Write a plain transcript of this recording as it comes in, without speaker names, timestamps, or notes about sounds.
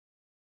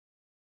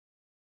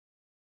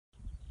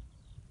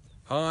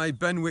Hi,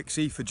 Ben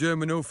Wixey for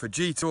Germinal, for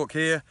G-Talk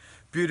here.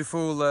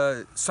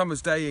 Beautiful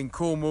summer's day in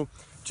Cornwall.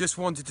 Just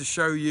wanted to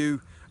show you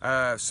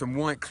some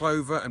white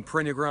clover and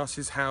perennial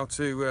grasses, how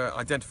to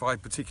identify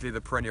particularly the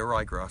perennial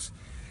ryegrass.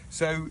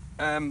 So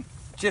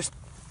just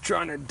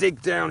trying to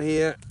dig down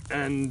here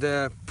and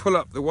pull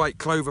up the white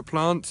clover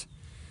plant.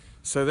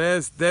 So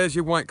there's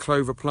your white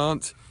clover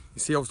plant. You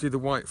see obviously the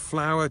white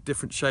flower,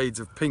 different shades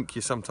of pink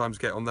you sometimes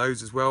get on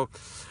those as well.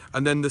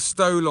 And then the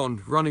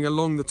stolon running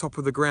along the top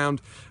of the ground,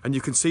 and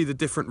you can see the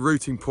different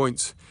rooting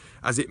points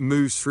as it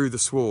moves through the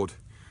sward.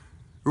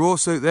 We're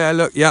also there,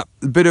 look, yeah,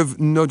 a bit of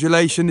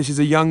nodulation. This is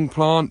a young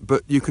plant,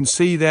 but you can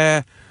see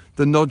there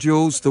the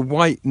nodules, the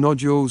white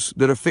nodules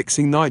that are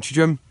fixing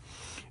nitrogen.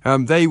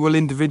 They will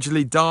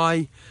individually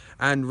die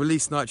and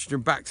release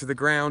nitrogen back to the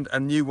ground,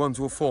 and new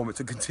ones will form. It's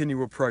a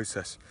continual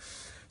process.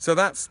 So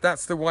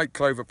that's the white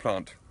clover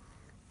plant.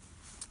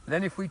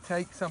 Then if we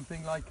take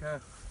something like a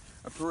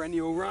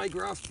perennial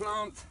ryegrass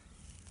plant,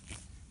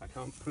 I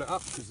can't pull it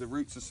up because the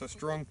roots are so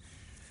strong,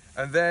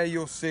 and there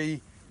you'll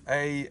see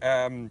a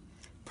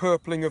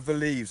purpling of the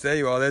leaves. There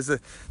you are. There's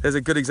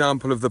a good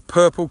example of the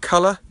purple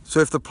colour.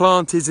 So if the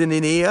plant is in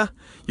an ear,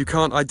 you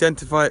can't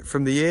identify it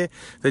from the ear,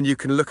 then you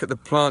can look at the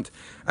plant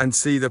and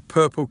see the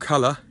purple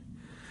colour,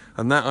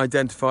 and that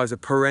identifies a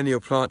perennial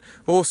plant.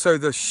 Also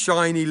the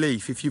shiny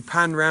leaf. If you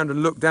pan round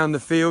and look down the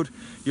field,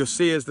 you'll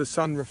see as the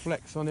sun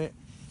reflects on it,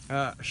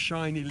 a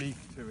shiny leaf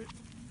to it.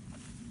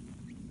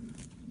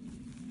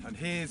 And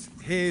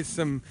here's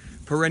some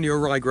perennial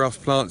ryegrass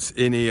plants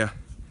in here.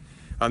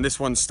 And this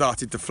one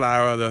started to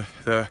flower,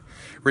 the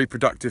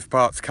reproductive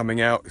parts coming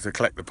out to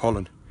collect the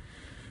pollen.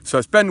 So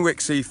it's Ben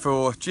Wixey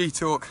for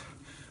G-Talk.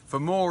 For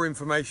more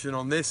information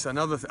on this and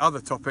other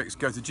topics,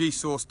 go to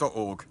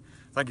gsource.org.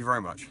 Thank you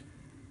very much.